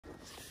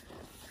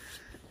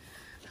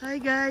Hi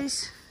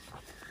guys,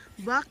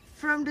 back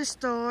from the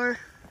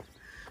store.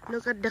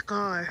 Look at the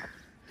car.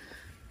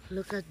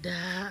 Look at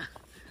that.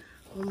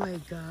 Oh my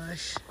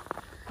gosh.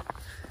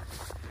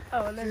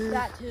 Oh, and there's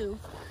that too.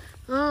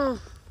 Oh,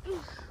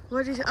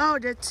 what is? Oh,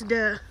 that's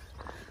the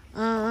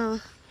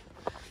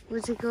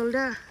what's it called?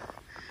 That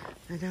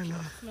I don't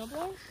know.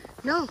 Snowblower?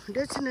 No,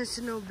 that's not a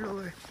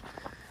snowblower.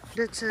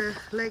 That's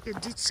like a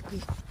jet ski.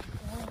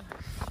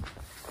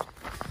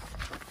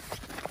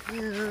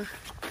 Yeah,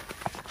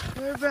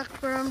 we're back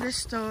from the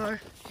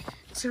store.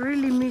 It's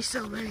really mist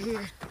over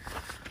here.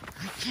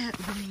 I can't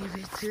believe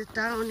it. The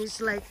town is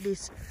like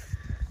this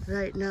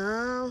right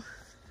now.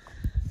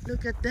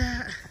 Look at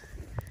that.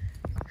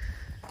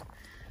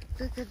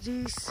 Look at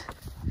this.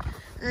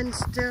 And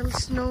still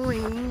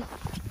snowing.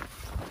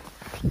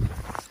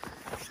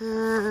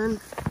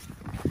 And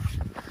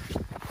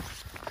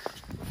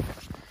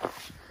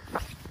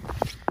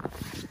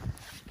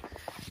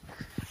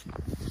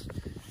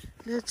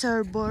that's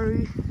our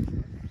body.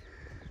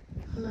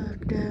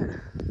 Like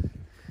that.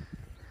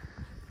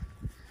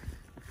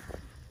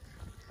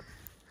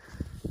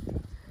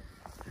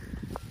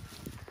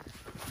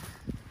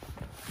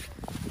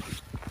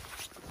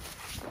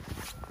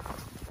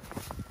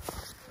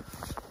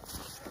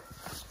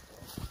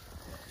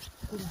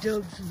 The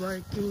dog's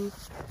barking.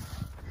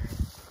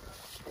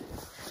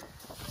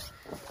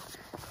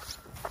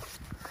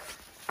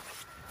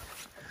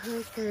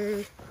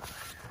 Okay,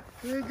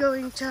 we're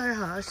going to our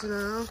house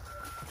now.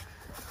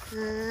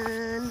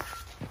 And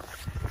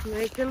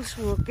Michael's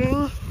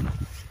walking.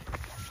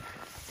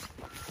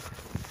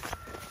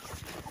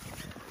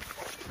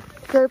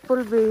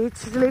 Careful, B,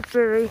 it's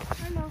slippery.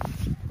 I know.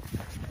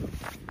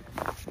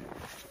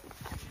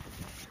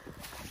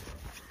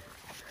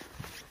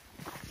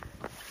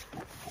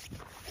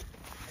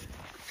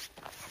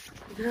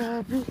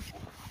 Grabe.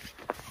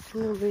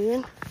 Ano ba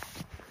yan?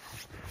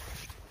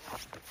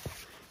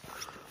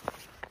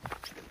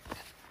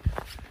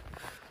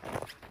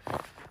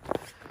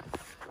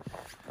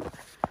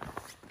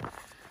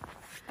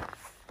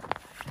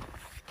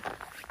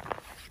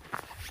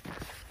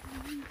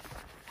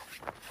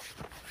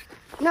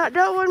 Not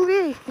that one,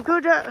 B. Go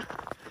that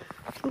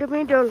in the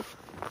middle.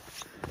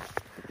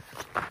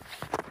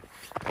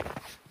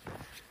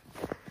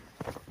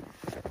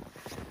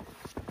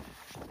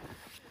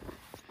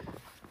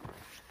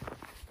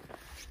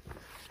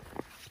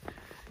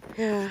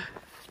 Yeah,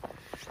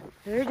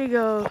 there they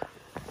go.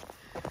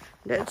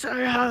 That's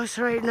our house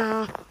right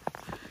now.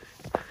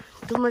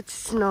 Too much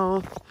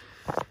snow.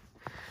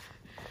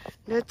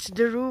 That's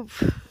the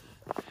roof.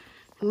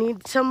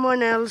 Need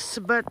someone else,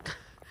 but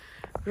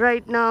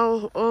right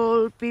now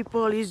all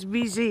people is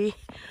busy.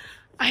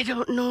 I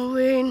don't know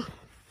when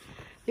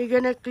they're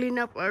gonna clean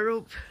up our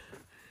roof.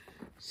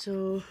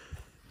 So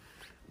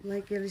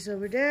Michael is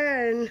over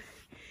there and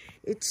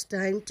it's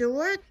time to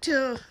work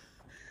to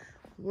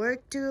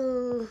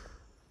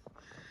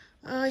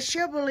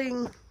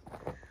shoveling.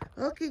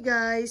 Okay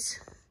guys,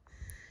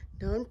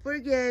 don't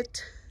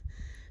forget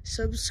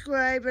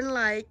subscribe and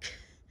like,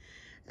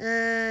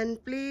 and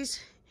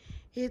please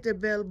hit the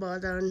bell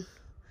button.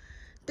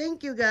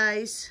 Thank you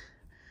guys.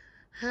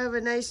 Have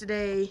a nice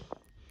day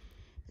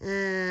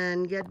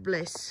and God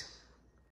bless.